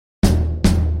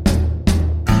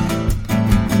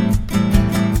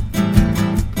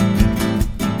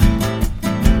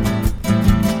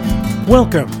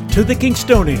Welcome to The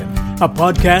Kingstonian, a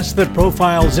podcast that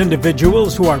profiles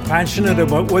individuals who are passionate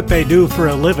about what they do for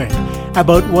a living,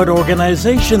 about what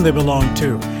organization they belong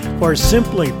to, or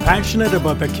simply passionate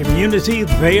about the community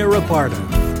they are a part of.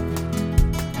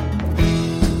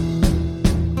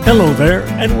 Hello there,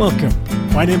 and welcome.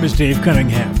 My name is Dave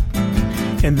Cunningham.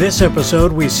 In this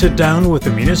episode, we sit down with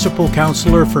the municipal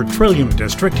councillor for Trillium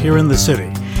District here in the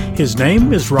city. His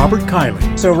name is Robert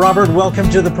Kiley. So, Robert,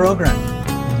 welcome to the program.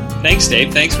 Thanks,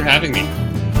 Dave. Thanks for having me.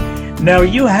 Now,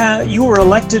 you were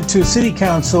elected to City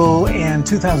Council in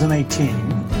 2018,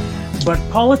 but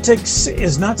politics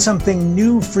is not something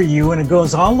new for you, and it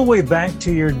goes all the way back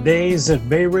to your days at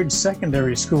Bay Ridge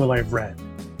Secondary School, I've read.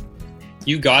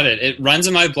 You got it. It runs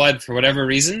in my blood for whatever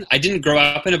reason. I didn't grow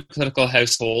up in a political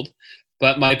household,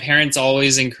 but my parents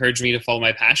always encouraged me to follow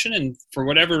my passion, and for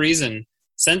whatever reason,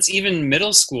 since even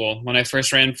middle school, when I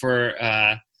first ran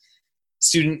for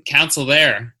student council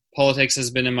there, politics has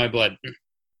been in my blood.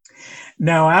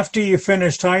 Now, after you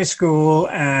finished high school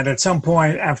and at some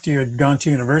point after you had gone to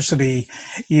university,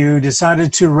 you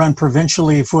decided to run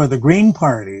provincially for the Green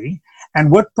Party.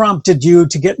 And what prompted you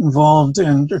to get involved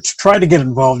or to try to get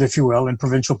involved, if you will, in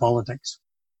provincial politics?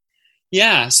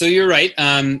 Yeah, so you're right.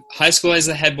 High school, I was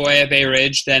the head boy at Bay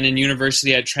Ridge. Then in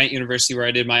university at Trent University, where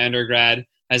I did my undergrad,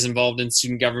 I was involved in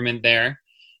student government there.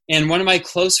 And one of my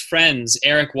close friends,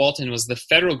 Eric Walton, was the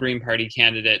federal Green Party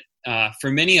candidate for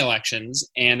many elections,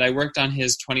 and I worked on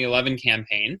his 2011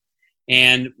 campaign.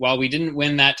 And while we didn't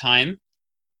win that time,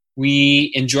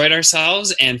 we enjoyed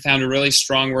ourselves and found a really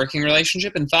strong working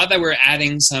relationship and thought that we were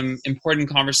adding some important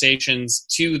conversations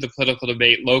to the political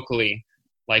debate locally,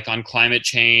 like on climate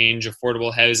change,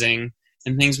 affordable housing,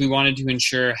 and things we wanted to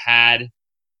ensure had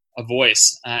a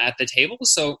voice at the table.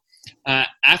 So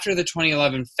after the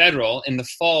 2011 federal, in the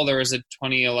fall, there was a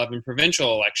 2011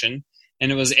 provincial election,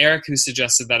 and it was Eric who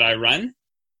suggested that I run.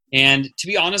 And to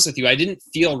be honest with you, I didn't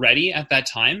feel ready at that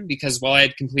time because while I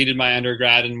had completed my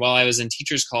undergrad and while I was in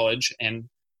teachers college and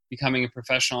becoming a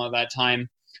professional at that time,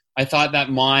 I thought that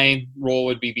my role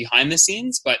would be behind the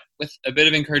scenes. But with a bit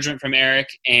of encouragement from Eric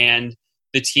and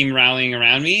the team rallying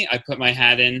around me, I put my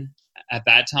hat in at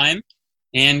that time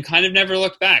and kind of never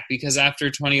looked back, because after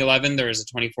 2011, there was a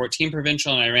 2014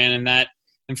 provincial and I ran in that.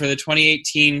 And for the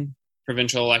 2018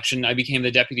 provincial election, I became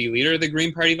the deputy leader of the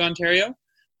Green Party of Ontario.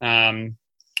 I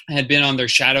had been on their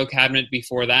shadow cabinet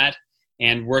before that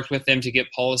and worked with them to get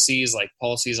policies like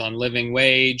policies on living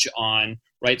wage, on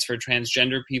rights for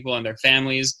transgender people and their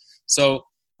families. So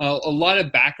a lot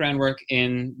of background work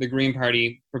in the Green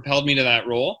Party propelled me to that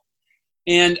role.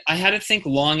 And I had to think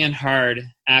long and hard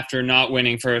after not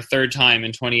winning for a third time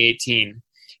in 2018.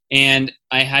 And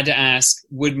I had to ask,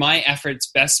 would my efforts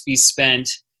best be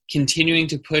spent continuing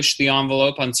to push the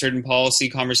envelope on certain policy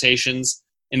conversations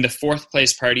in the fourth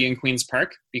place party in Queen's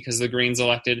Park, because the Greens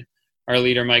elected our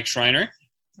leader, Mike Schreiner?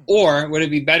 Or would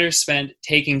it be better spent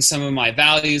taking some of my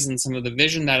values and some of the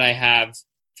vision that I have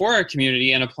for our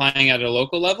community and applying it at a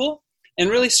local level and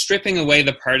really stripping away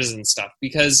the partisan stuff?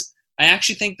 Because I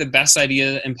actually think the best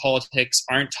ideas in politics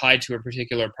aren't tied to a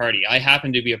particular party. I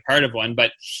happen to be a part of one,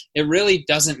 but it really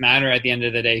doesn't matter at the end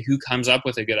of the day who comes up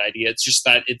with a good idea. It's just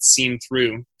that it's seen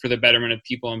through for the betterment of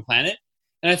people and planet.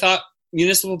 And I thought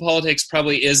municipal politics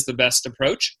probably is the best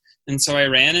approach. And so I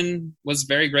ran and was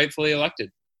very gratefully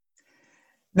elected.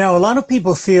 Now, a lot of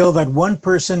people feel that one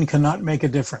person cannot make a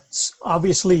difference.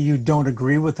 Obviously, you don't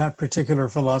agree with that particular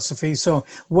philosophy. So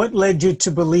what led you to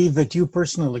believe that you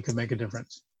personally could make a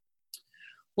difference?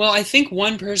 Well, I think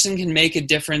one person can make a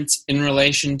difference in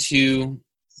relation to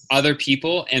other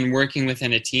people and working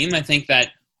within a team. I think that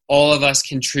all of us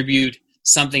contribute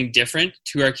something different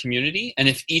to our community. And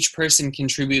if each person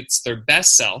contributes their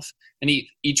best self and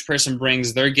each person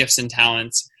brings their gifts and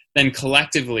talents, then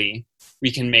collectively we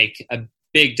can make a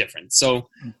big difference. So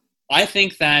I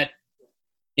think that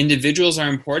individuals are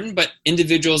important, but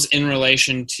individuals in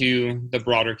relation to the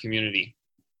broader community.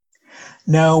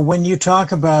 Now, when you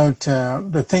talk about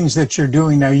the things that you're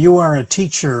doing now, you are a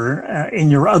teacher in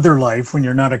your other life when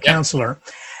you're not a counselor.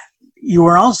 You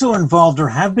are also involved or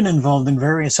have been involved in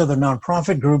various other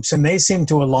nonprofit groups, and they seem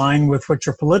to align with what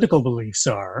your political beliefs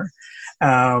are.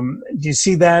 Do you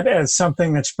see that as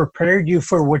something that's prepared you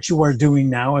for what you are doing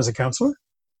now as a counselor?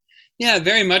 Yeah,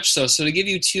 very much so. So to give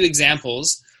you two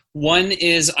examples, one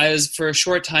is I was for a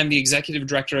short time the executive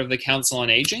director of the Council on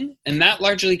Aging, and that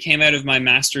largely came out of my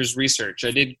master's research.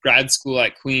 I did grad school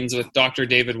at Queen's with Dr.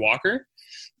 David Walker,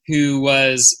 who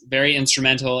was very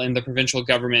instrumental in the provincial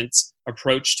government's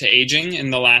approach to aging in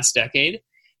the last decade.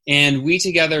 And we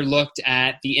together looked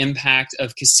at the impact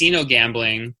of casino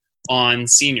gambling on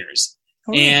seniors.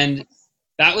 And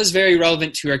that was very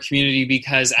relevant to our community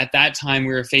because at that time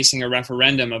we were facing a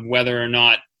referendum of whether or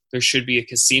not there should be a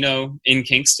casino in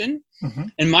Kingston. Mm-hmm.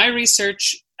 And my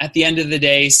research at the end of the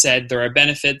day said there are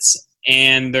benefits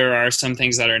and there are some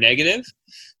things that are negative.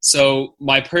 So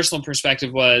my personal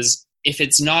perspective was, if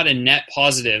it's not a net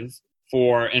positive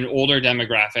for an older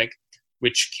demographic,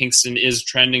 which Kingston is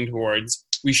trending towards,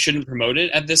 we shouldn't promote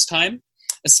it at this time,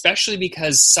 especially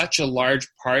because such a large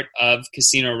part of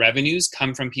casino revenues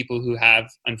come from people who have,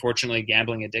 unfortunately,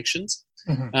 gambling addictions.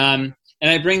 Mm-hmm. And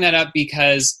I bring that up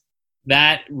because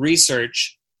that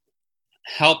research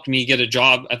helped me get a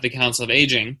job at the Council of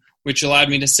Aging, which allowed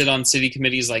me to sit on city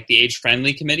committees like the Age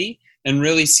Friendly Committee and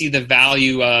really see the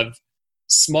value of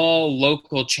small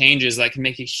local changes that can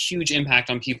make a huge impact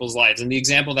on people's lives. And the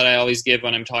example that I always give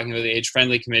when I'm talking about the Age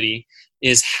Friendly Committee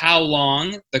is how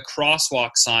long the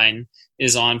crosswalk sign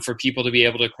is on for people to be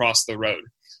able to cross the road.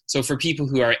 So for people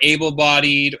who are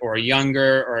able-bodied or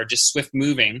younger or just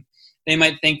swift-moving, they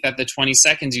might think that the 20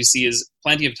 seconds you see is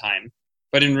plenty of time.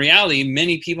 But in reality,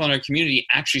 many people in our community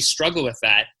actually struggle with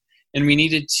that. And we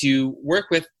needed to work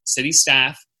with city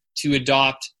staff to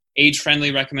adopt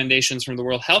age-friendly recommendations from the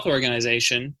World Health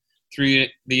Organization through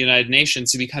the United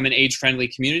Nations to become an age-friendly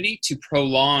community to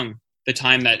prolong the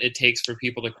time that it takes for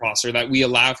people to cross, or that we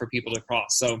allow for people to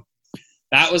cross. So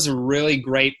that was a really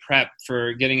great prep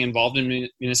for getting involved in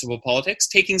municipal politics,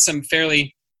 taking some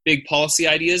fairly big policy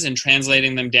ideas and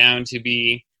translating them down to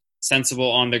be sensible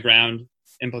on-the-ground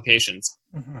implications.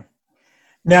 Mm-hmm.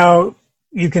 Now,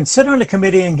 you can sit on a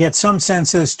committee and get some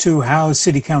sense as to how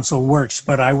city council works,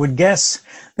 but I would guess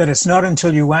that it's not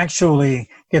until you actually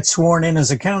get sworn in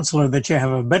as a councillor that you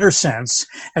have a better sense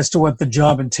as to what the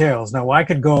job entails. Now, I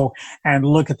could go and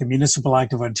look at the Municipal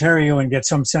Act of Ontario and get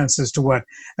some sense as to what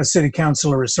a city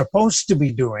councillor is supposed to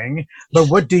be doing, but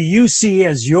what do you see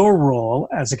as your role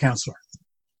as a councillor?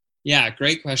 Yeah,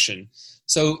 great question.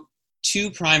 So, two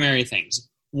primary things.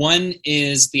 One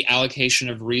is the allocation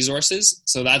of resources.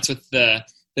 So that's with the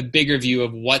bigger view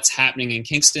of what's happening in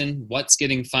Kingston, what's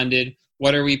getting funded,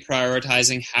 what are we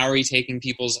prioritizing, how are we taking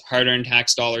people's hard-earned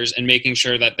tax dollars and making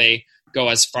sure that they go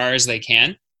as far as they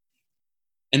can.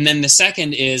 And then the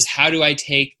second is, how do I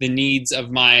take the needs of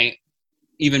my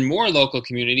even more local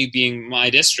community, being my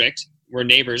district, we're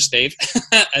neighbors, Dave,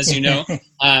 as you know,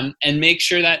 and make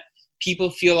sure that people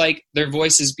feel like their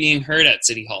voice is being heard at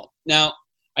City Hall. Now,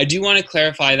 I do want to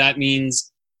clarify that means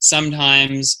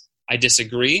sometimes I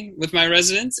disagree with my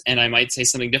residents and I might say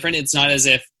something different. It's not as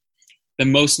if the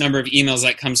most number of emails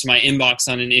that comes to my inbox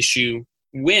on an issue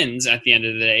wins at the end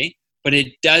of the day, but it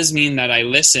does mean that I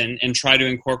listen and try to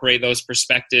incorporate those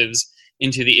perspectives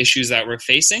into the issues that we're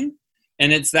facing.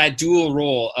 And it's that dual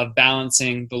role of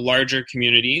balancing the larger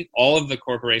community, all of the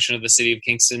corporation of the City of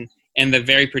Kingston, and the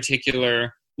very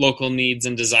particular local needs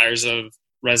and desires of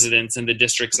residents in the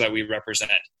districts that we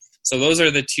represent. So those are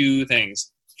the two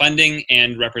things, funding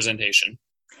and representation.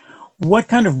 What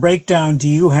kind of breakdown do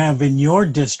you have in your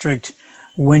district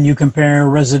when you compare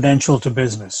residential to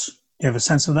business? Do you have a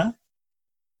sense of that?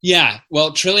 Yeah,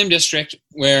 well, Trillium District,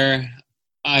 where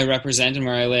I represent and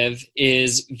where I live,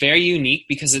 is very unique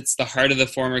because it's the heart of the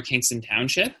former Kingston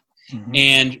Township. Mm-hmm.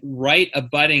 And right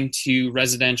abutting to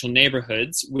residential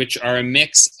neighborhoods, which are a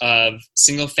mix of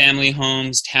single-family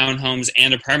homes, townhomes,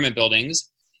 and apartment buildings,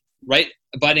 right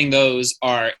abutting those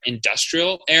are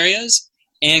industrial areas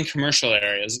and commercial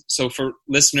areas. So for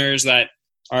listeners that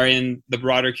are in the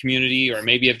broader community or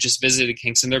maybe have just visited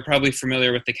Kingston, they're probably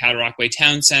familiar with the Cataraqui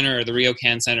Town Center or the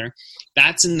RioCan Center.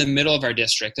 That's in the middle of our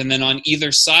district. And then on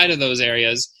either side of those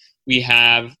areas, we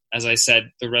have, as I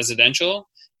said, the residential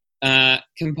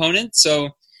component. So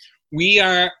we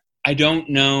are, I don't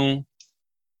know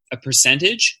a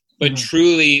percentage, but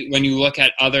truly when you look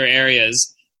at other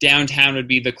areas, downtown would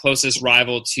be the closest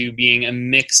rival to being a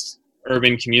mixed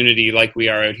urban community like we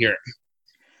are out here.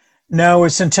 Now,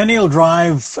 is Centennial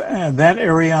Drive, that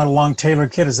area along Taylor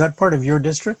Kidd, is that part of your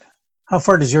district? How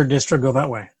far does your district go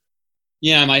that way?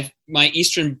 Yeah, my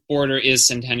eastern border is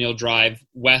Centennial Drive,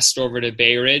 west over to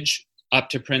Bay Ridge, up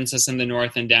to Princess in the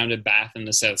north and down to Bath in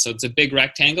the south. So it's a big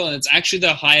rectangle, and it's actually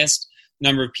the highest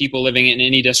number of people living in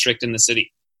any district in the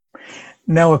city.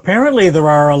 Now, apparently there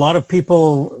are a lot of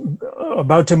people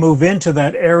about to move into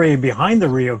that area behind the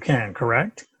RioCan,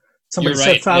 correct? Somebody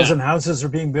said 1,000 houses are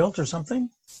being built or something?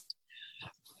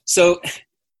 So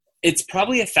it's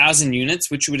probably 1,000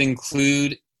 units, which would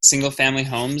include single-family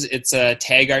homes. It's a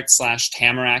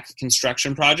Taggart/Tamarack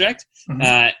construction project,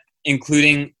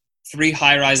 including 3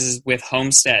 high-rises with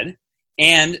homestead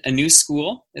and a new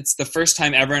school. It's the first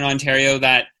time ever in Ontario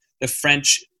that the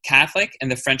French Catholic and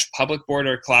the French Public Board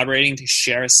are collaborating to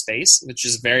share a space, which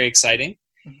is very exciting.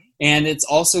 And it's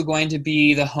also going to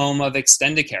be the home of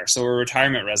Extendicare, so we're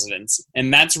retirement residents.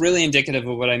 And that's really indicative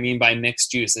of what I mean by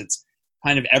mixed use. It's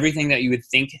kind of everything that you would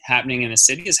think happening in a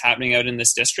city is happening out in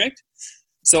this district.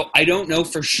 So I don't know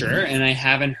for sure, and I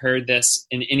haven't heard this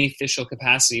in any official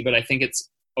capacity, but I think it's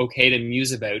okay to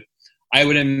muse about. I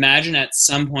would imagine at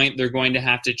some point they're going to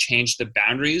have to change the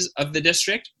boundaries of the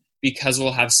district because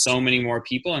we'll have so many more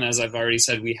people. And as I've already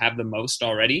said, we have the most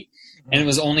already. And it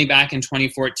was only back in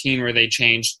 2014 where they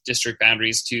changed district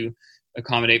boundaries to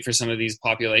accommodate for some of these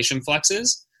population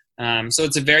fluxes. So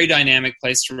it's a very dynamic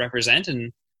place to represent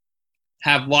and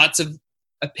have lots of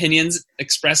opinions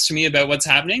expressed to me about what's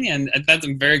happening. And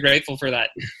I'm very grateful for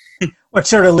that. What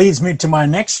sort of leads me to my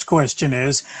next question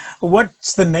is,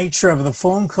 what's the nature of the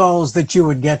phone calls that you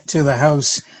would get to the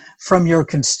house from your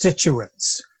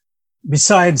constituents?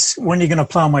 Besides, when are you going to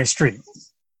plow my street?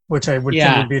 Which I would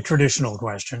think would be a traditional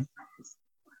question.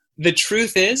 The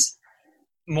truth is,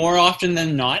 more often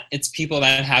than not, it's people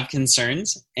that have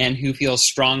concerns and who feel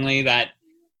strongly that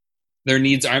their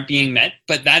needs aren't being met.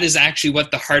 But that is actually what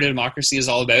the heart of democracy is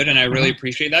all about. And I really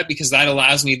appreciate that, because that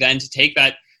allows me then to take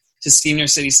that to senior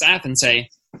city staff and say,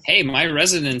 hey, my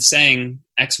resident's saying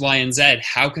X, Y, and Z.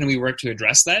 How can we work to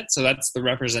address that? So that's the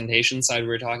representation side we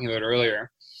were talking about earlier.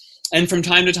 And from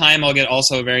time to time, I'll get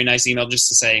also a very nice email just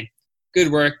to say,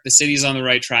 good work, the city's on the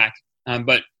right track.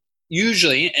 But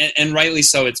usually, and rightly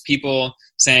so, it's people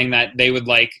saying that they would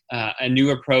like a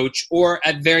new approach, or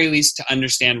at very least to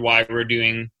understand why we're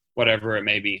doing whatever it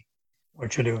may be.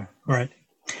 What you're doing, right.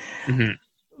 Mm-hmm.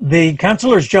 The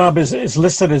councillor's job is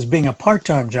listed as being a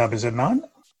part-time job, is it not?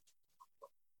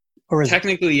 Or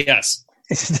technically, yes.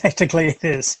 Technically it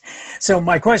is. So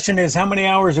my question is, how many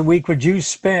hours a week would you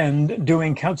spend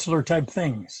doing councillor type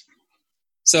things?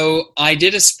 So I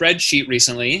did a spreadsheet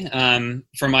recently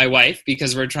for my wife,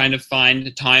 because we're trying to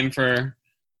find time for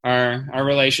our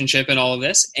relationship and all of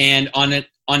this. And on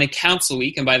a council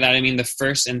week, and by that I mean the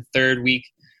first and third week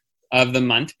of the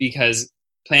month, because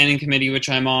planning committee, which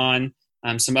I'm on,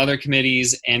 some other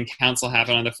committees and council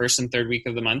happen on the first and third week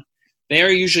of the month. They are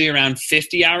usually around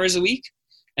 50 hours a week.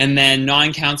 And then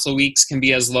non-council weeks can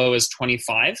be as low as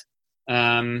 25.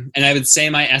 And I would say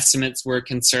my estimates were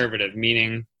conservative,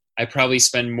 meaning I probably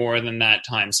spend more than that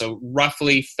time. So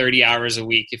roughly 30 hours a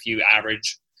week if you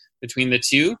average between the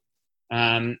two.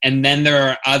 And then there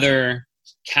are other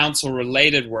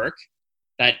council-related work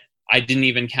that I didn't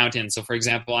even count in. So for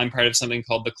example, I'm part of something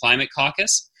called the Climate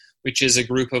Caucus, which is a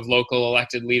group of local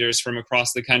elected leaders from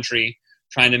across the country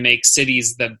trying to make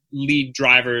cities the lead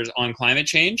drivers on climate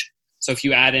change. So if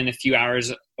you add in a few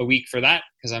hours a week for that,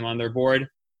 because I'm on their board,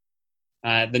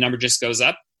 the number just goes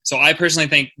up. So I personally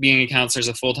think being a counselor is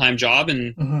a full-time job,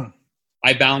 and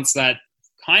I balance that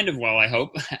kind of well, I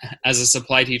hope, as a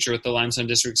supply teacher with the Limestone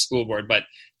District School Board, but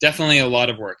definitely a lot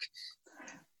of work.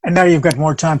 And now you've got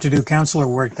more time to do counselor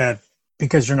work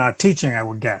because you're not teaching, I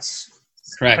would guess.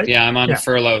 Correct. Right? Yeah, I'm on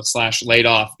furlough / laid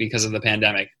off because of the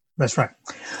pandemic. That's right.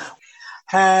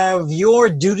 Have your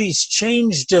duties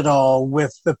changed at all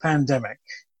with the pandemic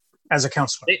as a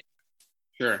counselor?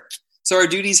 Sure. So our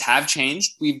duties have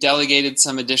changed. We've delegated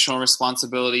some additional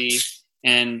responsibility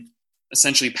and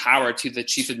essentially power to the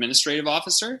chief administrative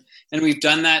officer. And we've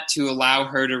done that to allow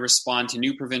her to respond to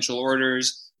new provincial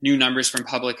orders, new numbers from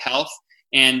public health.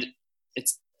 And it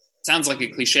sounds like a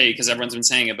cliche because everyone's been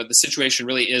saying it, but the situation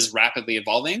really is rapidly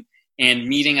evolving. And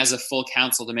meeting as a full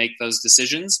council to make those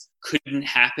decisions couldn't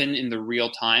happen in the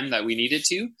real time that we needed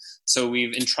to. So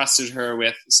we've entrusted her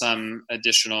with some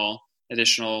additional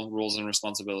rules and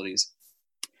responsibilities.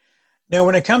 Now,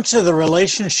 when it comes to the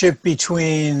relationship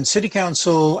between City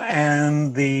Council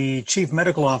and the Chief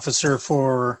Medical Officer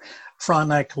for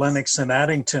Frontenac, Lennox, and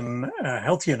Addington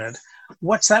Health Unit,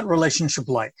 what's that relationship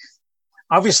like?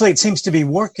 Obviously, it seems to be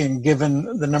working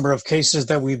given the number of cases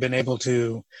that we've been able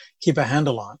to keep a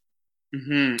handle on.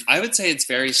 Mm-hmm. I would say it's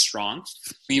very strong.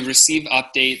 We receive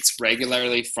updates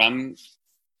regularly from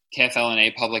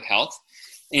KFL&A Public Health.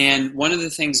 And one of the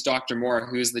things Dr. Moore,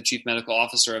 who is the Chief Medical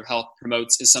Officer of Health,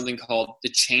 promotes is something called the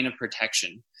chain of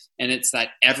protection. And it's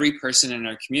that every person in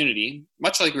our community,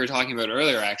 much like we were talking about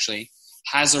earlier actually,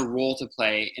 has a role to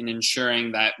play in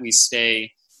ensuring that we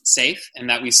stay safe and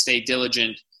that we stay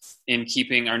diligent in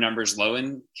keeping our numbers low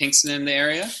in Kingston and the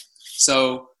area.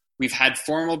 So we've had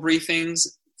formal briefings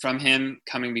from him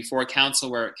coming before council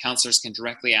where councillors can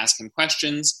directly ask him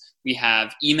questions. We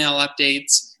have email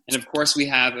updates. And of course, we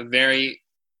have a very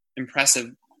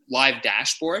impressive live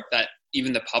dashboard that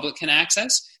even the public can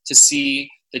access to see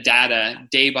the data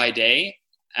day by day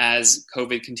as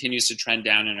COVID continues to trend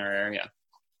down in our area.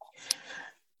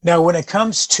 Now, when it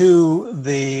comes to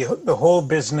the whole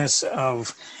business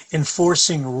of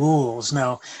enforcing rules.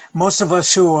 Now, most of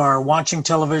us who are watching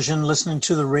television, listening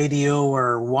to the radio,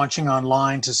 or watching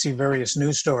online to see various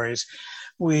news stories,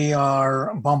 we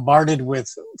are bombarded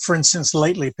with, for instance,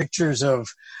 lately pictures of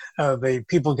the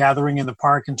people gathering in the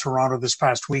park in Toronto this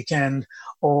past weekend,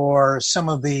 or some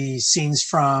of the scenes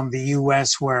from the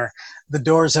US where the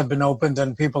doors have been opened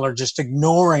and people are just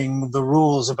ignoring the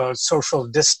rules about social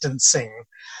distancing.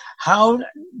 How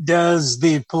does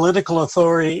the political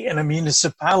authority in a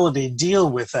municipality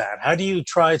deal with that? How do you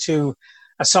try to,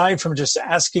 aside from just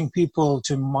asking people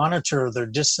to monitor their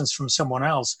distance from someone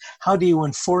else, how do you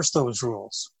enforce those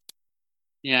rules?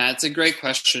 Yeah, it's a great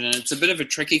question, and it's a bit of a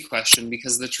tricky question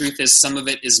because the truth is some of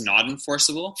it is not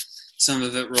enforceable. Some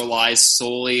of it relies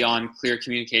solely on clear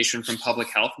communication from public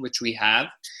health, which we have,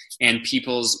 and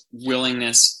people's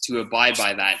willingness to abide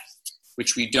by that,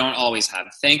 which we don't always have.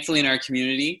 Thankfully, in our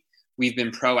community, we've been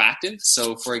proactive.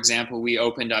 So, for example, we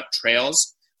opened up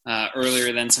trails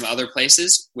earlier than some other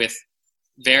places with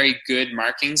very good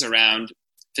markings around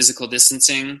physical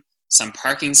distancing, some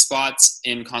parking spots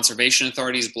in conservation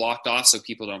authorities blocked off so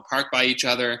people don't park by each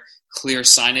other, clear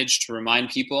signage to remind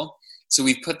people. So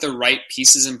we've put the right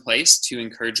pieces in place to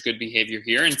encourage good behavior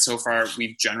here, and so far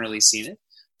we've generally seen it.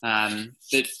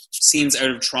 The scenes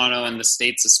out of Toronto and the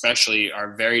States especially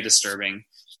are very disturbing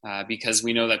because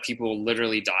we know that people will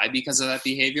literally die because of that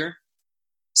behavior.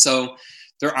 So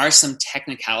there are some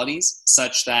technicalities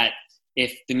such that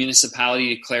if the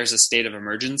municipality declares a state of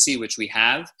emergency, which we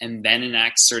have, and then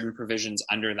enacts certain provisions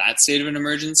under that state of an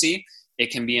emergency,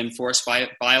 it can be enforced by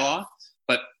law.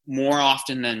 But more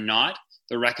often than not,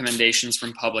 the recommendations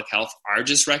from public health are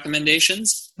just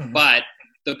recommendations. Mm-hmm. But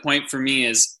the point for me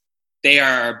is they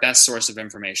are our best source of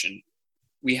information.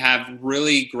 We have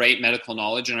really great medical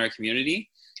knowledge in our community.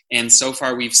 And so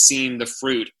far, we've seen the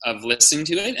fruit of listening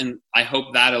to it. And I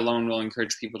hope that alone will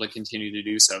encourage people to continue to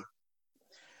do so.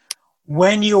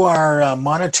 When you are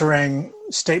monitoring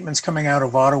statements coming out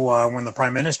of Ottawa, when the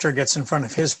Prime Minister gets in front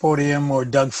of his podium or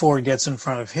Doug Ford gets in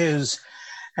front of his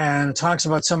and talks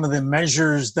about some of the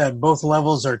measures that both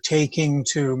levels are taking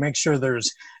to make sure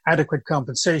there's adequate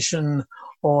compensation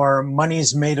or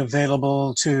money's made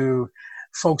available to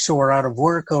folks who are out of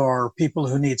work or people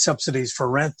who need subsidies for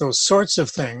rent, those sorts of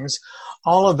things,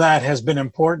 all of that has been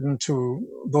important to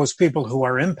those people who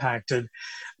are impacted.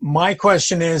 My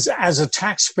question is, as a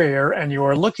taxpayer, and you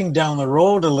are looking down the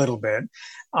road a little bit,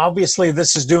 obviously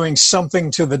this is doing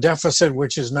something to the deficit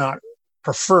which is not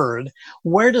preferred.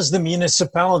 Where does the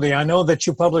municipality, I know that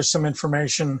you published some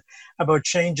information about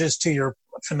changes to your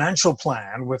financial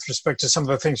plan with respect to some of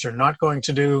the things you're not going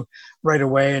to do right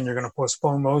away and you're going to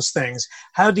postpone those things.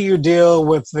 How do you deal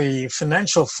with the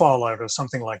financial fallout of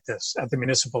something like this at the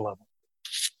municipal level?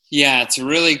 Yeah, it's a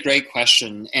really great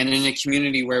question. And in a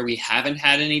community where we haven't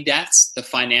had any deaths, the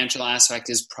financial aspect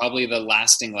is probably the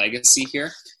lasting legacy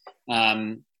here.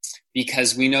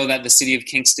 Because we know that the city of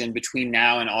Kingston between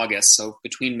now and August, so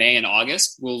between May and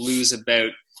August, will lose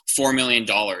about $4 million.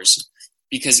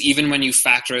 Because even when you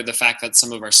factor the fact that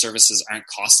some of our services aren't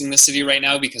costing the city right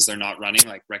now because they're not running,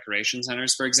 like recreation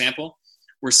centers, for example,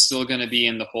 we're still going to be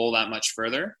in the hole that much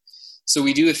further. So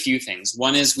we do a few things.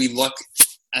 One is we look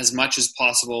as much as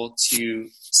possible to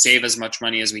save as much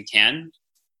money as we can.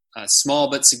 A small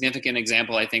but significant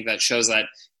example, I think, that shows that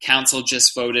council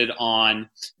just voted on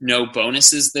no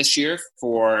bonuses this year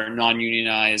for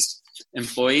non-unionized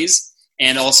employees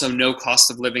and also no cost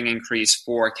of living increase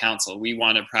for council. We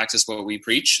want to practice what we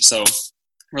preach. So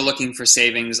we're looking for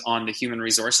savings on the human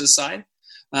resources side.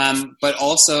 But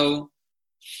also,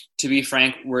 to be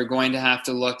frank, we're going to have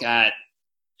to look at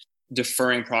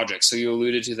deferring projects. So you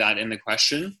alluded to that in the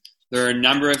question. There are a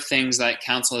number of things that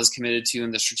council has committed to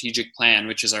in the strategic plan,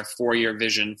 which is our 4-year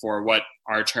vision for what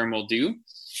our term will do,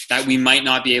 that we might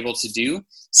not be able to do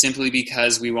simply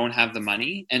because we won't have the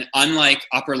money. And unlike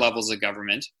upper levels of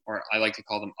government, or I like to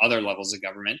call them other levels of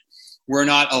government, we're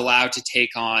not allowed to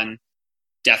take on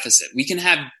deficit. We can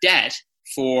have debt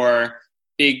for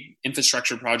big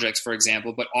infrastructure projects, for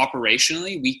example, but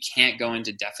operationally, we can't go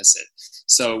into deficit.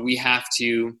 So we have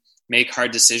to make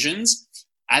hard decisions.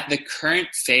 At the current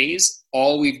phase,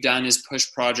 all we've done is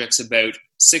push projects about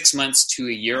 6 months to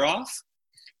a year off.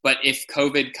 But if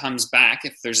COVID comes back,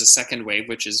 if there's a second wave,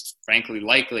 which is frankly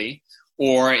likely,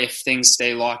 or if things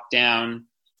stay locked down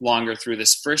longer through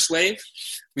this first wave,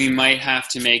 we might have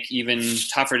to make even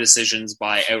tougher decisions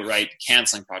by outright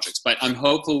canceling projects. But I'm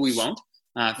hopeful we won't.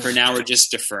 For now, we're just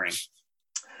deferring.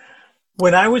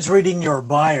 When I was reading your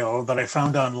bio that I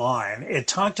found online, it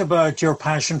talked about your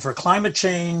passion for climate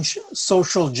change,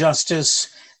 social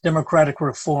justice, democratic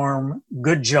reform,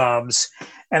 good jobs.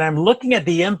 And I'm looking at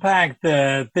the impact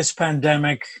that this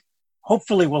pandemic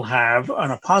hopefully will have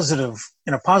in a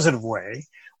positive way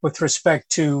with respect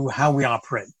to how we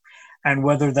operate, and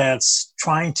whether that's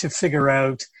trying to figure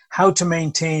out how to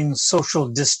maintain social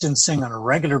distancing on a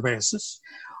regular basis,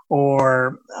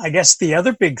 or I guess the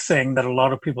other big thing that a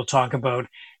lot of people talk about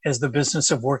is the business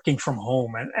of working from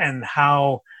home, and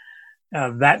how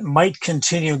that might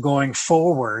continue going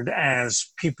forward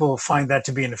as people find that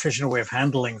to be an efficient way of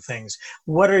handling things.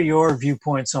 What are your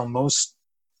viewpoints on those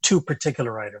two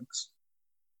particular items?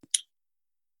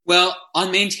 Well,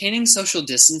 on maintaining social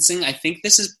distancing, I think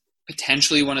this is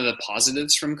potentially one of the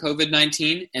positives from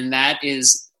COVID-19, and that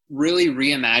is really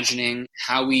reimagining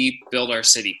how we build our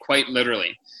city, quite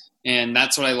literally. And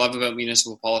that's what I love about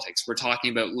municipal politics. We're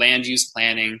talking about land use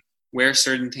planning, where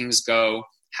certain things go,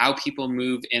 how people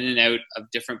move in and out of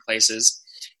different places.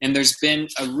 And there's been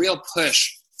a real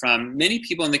push from many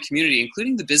people in the community,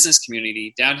 including the business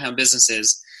community, downtown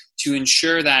businesses, to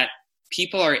ensure that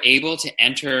people are able to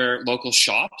enter local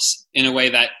shops in a way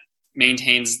that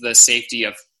maintains the safety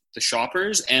of the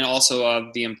shoppers and also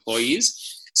of the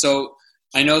employees. So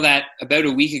I know that about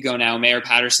a week ago now, Mayor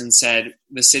Patterson said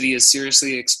the city is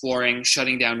seriously exploring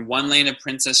shutting down one lane of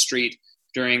Princess Street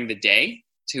during the day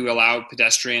to allow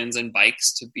pedestrians and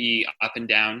bikes to be up and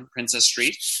down Princess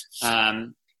Street.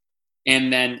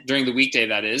 And then during the weekday,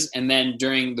 that is, and then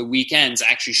during the weekends,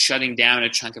 actually shutting down a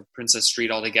chunk of Princess Street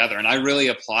altogether. And I really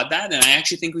applaud that. And I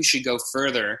actually think we should go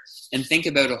further and think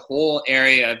about a whole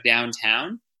area of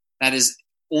downtown that is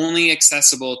only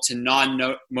accessible to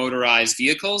non-motorized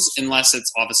vehicles, unless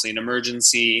it's obviously an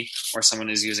emergency or someone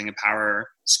is using a power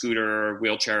scooter or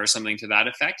wheelchair or something to that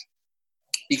effect.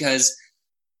 Because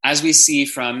as we see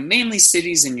from mainly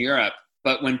cities in Europe,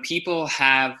 but when people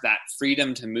have that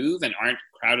freedom to move and aren't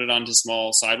crowded onto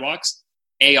small sidewalks,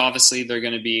 obviously they're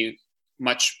going to be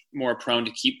much more prone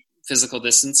to keep physical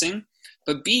distancing,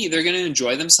 but B, they're going to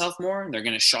enjoy themselves more, they're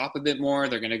going to shop a bit more,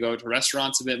 they're going to go to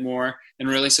restaurants a bit more, and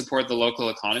really support the local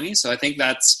economy. So I think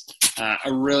that's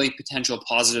a really potential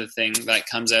positive thing that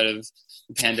comes out of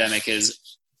the pandemic, is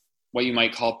what you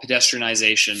might call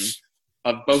pedestrianization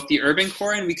of both the urban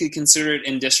core, and we could consider it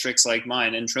in districts like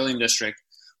mine, in Trillium District,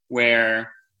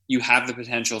 where you have the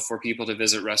potential for people to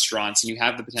visit restaurants and you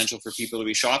have the potential for people to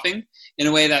be shopping in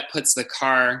a way that puts the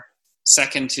car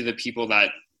second to the people that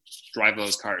drive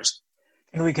those cars.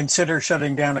 Can we consider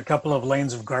shutting down a couple of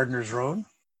lanes of Gardner's Road?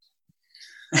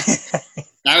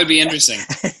 That would be interesting.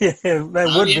 Yeah,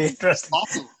 that would be interesting.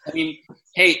 Awesome. I mean,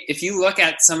 hey, if you look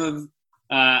at some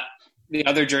of the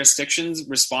other jurisdictions'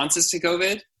 responses to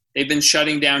COVID, they've been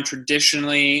shutting down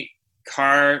traditionally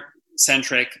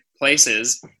car-centric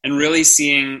places and really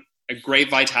seeing a great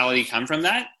vitality come from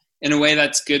that in a way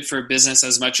that's good for business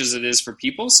as much as it is for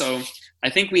people. So I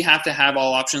think we have to have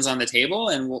all options on the table,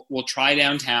 and we'll try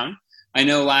downtown. I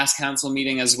know last council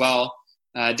meeting as well,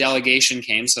 a delegation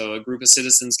came, so a group of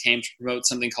citizens came to promote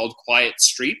something called Quiet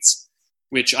Streets,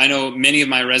 which I know many of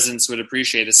my residents would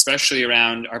appreciate, especially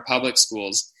around our public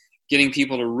schools, getting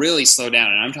people to really slow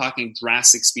down. And I'm talking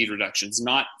drastic speed reductions,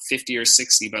 not 50 or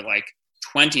 60, but like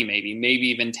 20 maybe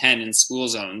even 10 in school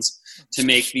zones, to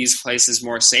make these places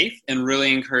more safe and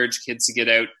really encourage kids to get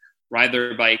out, ride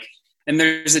their bike. And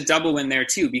there's a double win there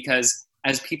too, because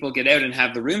as people get out and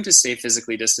have the room to stay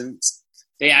physically distanced,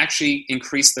 they actually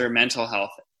increase their mental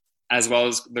health as well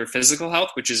as their physical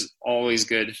health, which is always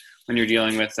good when you're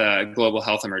dealing with a global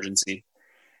health emergency.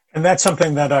 And that's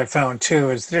something that I found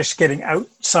too, is just getting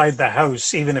outside the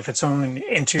house, even if it's only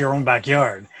into your own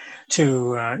backyard,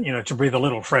 to breathe a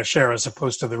little fresh air as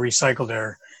opposed to the recycled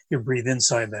air you breathe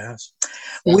inside the house.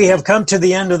 We have come to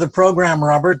the end of the program,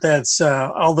 Robert. That's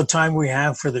all the time we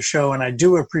have for the show. And I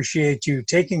do appreciate you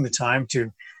taking the time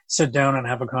to sit down and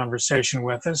have a conversation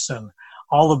with us, and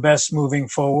all the best moving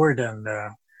forward. And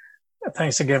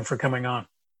thanks again for coming on.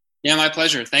 Yeah, my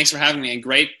pleasure. Thanks for having me. A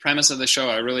great premise of the show.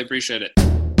 I really appreciate it.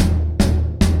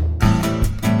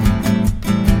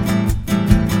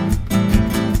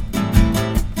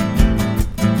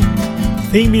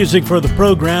 Theme music for the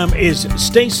program is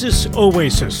Stasis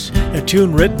Oasis, a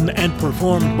tune written and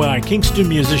performed by Kingston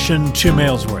musician Tim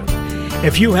Aylesworth.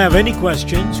 If you have any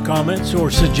questions, comments,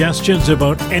 or suggestions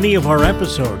about any of our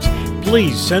episodes,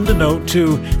 please send a note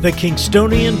to the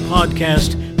Kingstonian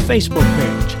Podcast Facebook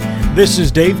page. This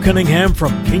is Dave Cunningham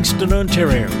from Kingston,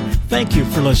 Ontario. Thank you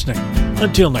for listening.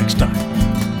 Until next time.